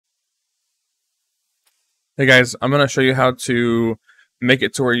Hey guys, I'm going to show you how to make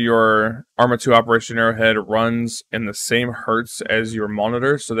it to where your Arma 2 Operation Arrowhead runs in the same hertz as your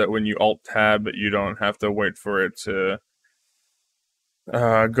monitor so that when you Alt-Tab, you don't have to wait for it to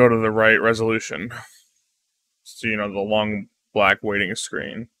go to the right resolution. So, the long black waiting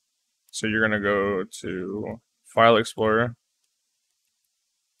screen. So you're going to go to File Explorer.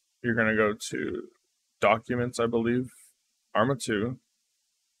 You're going to go to Documents, I believe, Arma 2.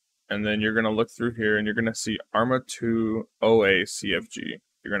 And then you're going to look through here and you're going to see Arma 2 OA CFG.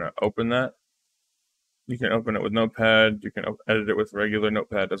 You're going to open that. You can open it with Notepad. You can edit it with regular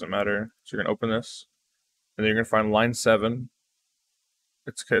Notepad. Doesn't matter. So you're going to open this. And then you're going to find line 7.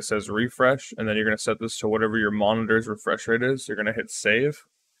 It says refresh. And then you're going to set this to whatever your monitor's refresh rate is. You're going to hit save.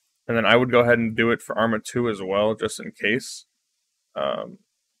 And then I would go ahead and do it for Arma 2 as well, just in case.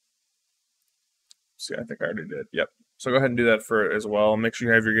 See, I think I already did. Yep. So go ahead and do that for it as well. Make sure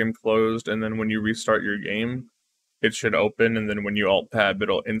you have your game closed, and then when you restart your game, it should open, and then when you Alt-Tab,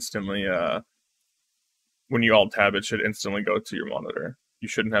 it'll instantly, when you Alt-Tab, it should instantly go to your monitor. You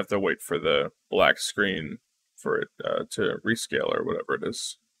shouldn't have to wait for the black screen for it to rescale or whatever it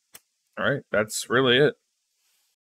is. Alright, that's really it.